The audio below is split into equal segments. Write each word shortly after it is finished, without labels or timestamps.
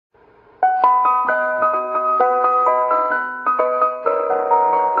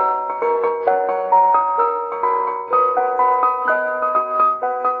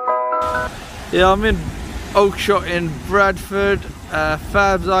Yeah, I'm in Oakshot in Bradford,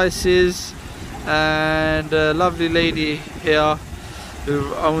 Fab Ices, and a lovely lady here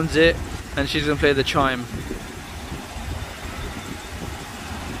who owns it, and she's gonna play the chime.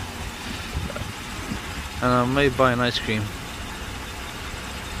 And I may buy an ice cream.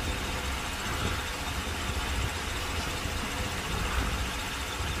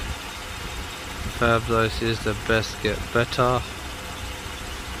 Fab Ices, the best get better.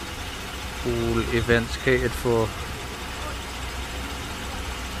 All events catered for.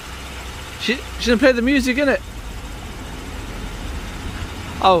 She's gonna play the music, innit?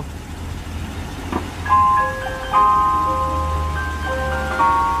 Oh.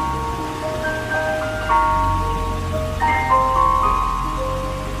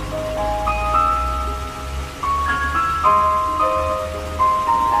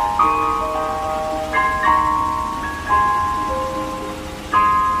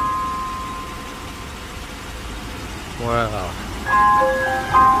 Wow.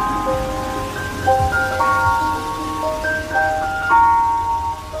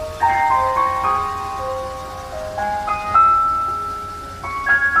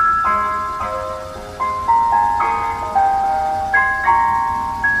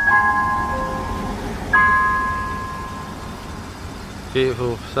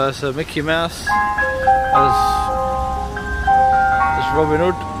 Beautiful. So that's a Mickey Mouse. That's Robin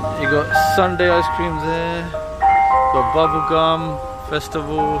Hood. You got Sunday ice cream there. Got bubblegum,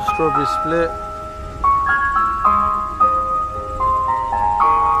 festival, strawberry split.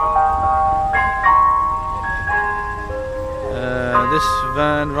 This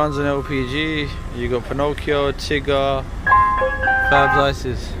van runs on LPG. You got Pinocchio, Tigger, Fab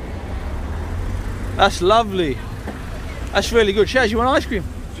Ices. That's lovely. That's really good. Shaz, you want ice cream? Do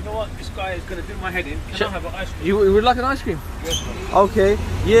you know what? This guy is going to do my head in. Can I have an ice cream? You would like an ice cream? Yes, please. Okay.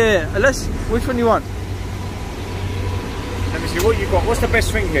 Yeah. Which one you want? Let me see what you got. What's the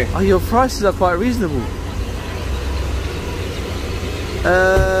best thing here? Oh, your prices are quite reasonable.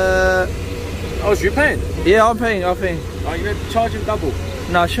 Oh, so you're paying? Yeah, I'm paying. Oh, you're going to charge him double?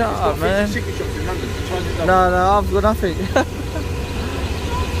 No, shut up, man. He's got 50 shops in London. Charge him double. No, I've got nothing.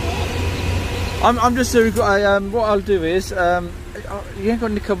 I'm just what I'll do is you ain't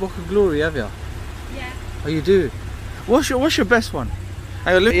got Knickerbocker Glory, have you? Yeah. Oh, you do. What's your best one?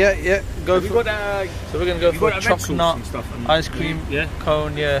 Hang on, yeah. Go have for. You got that, so we're gonna go for chocolate ice cream, yeah,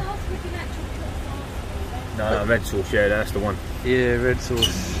 cone, yeah. No, red sauce, yeah, that's the one. Yeah, red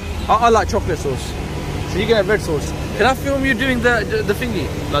sauce. I like chocolate sauce. So you get red sauce. Can I film you doing the thingy,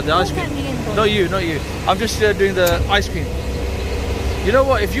 like the ice cream? Not you. I'm just doing the ice cream. You know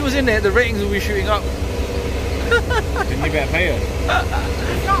what? If you was in there, the ratings will be shooting up. Then you better pay her.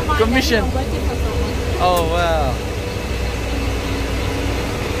 Commission. Oh wow.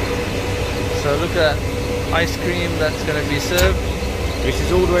 So look at that ice cream that's going to be served. This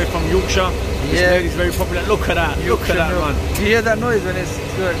is all the way from Yorkshire. This lady's very popular. Look at that. Look at that one. Do you hear that noise when it's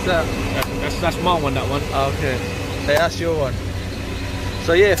that? That's my one, that one. Oh, okay. Hey, that's your one.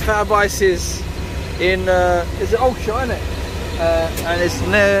 So yeah, Fab Ices in is it Oakshot, isn't it? And it's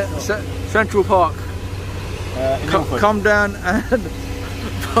near Central Park. Come down and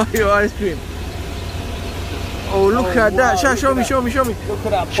buy your ice cream. Oh, look at that! Wow, show me. Look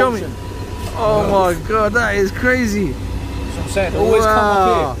at that. Show me. Oh my God, that is crazy. That's what I'm saying. Always come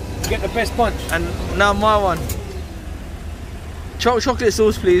up here. Get the best punch. And now my one. Chocolate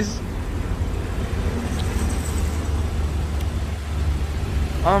sauce, please.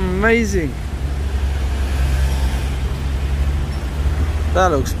 Amazing.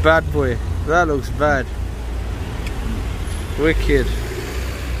 That looks bad, boy. That looks bad. Wicked.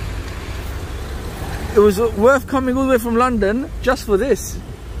 It was worth coming all the way from London just for this.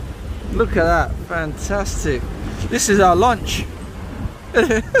 Look at that. Fantastic. This is our lunch.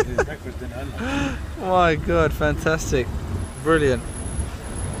 My God, fantastic. Brilliant.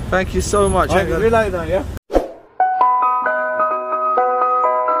 Thank you so much. Right, we'll be later, yeah?